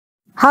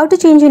How to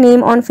change your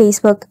name on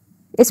Facebook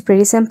is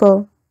pretty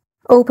simple.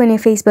 Open your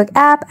Facebook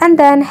app and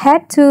then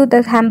head to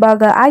the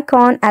hamburger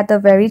icon at the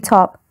very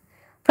top.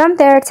 From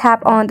there,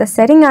 tap on the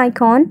setting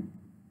icon.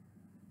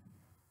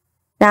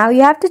 Now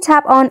you have to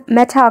tap on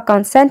Meta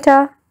Account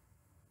Center.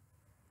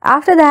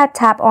 After that,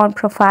 tap on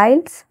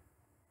Profiles.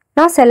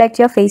 Now select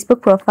your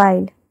Facebook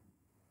profile.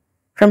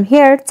 From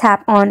here,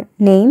 tap on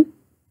Name.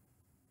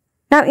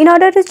 Now in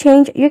order to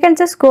change, you can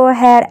just go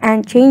ahead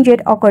and change it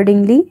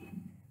accordingly.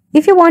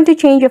 If you want to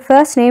change your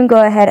first name,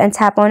 go ahead and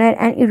tap on it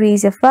and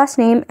erase your first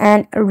name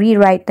and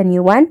rewrite the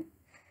new one.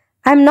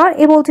 I'm not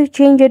able to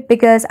change it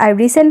because I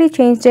recently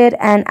changed it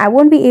and I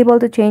won't be able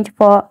to change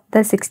for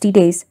the 60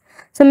 days.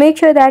 So make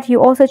sure that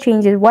you also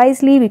change it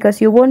wisely because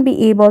you won't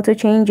be able to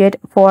change it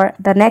for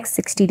the next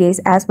 60 days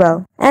as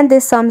well. And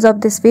this sums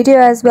up this video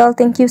as well.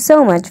 Thank you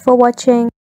so much for watching.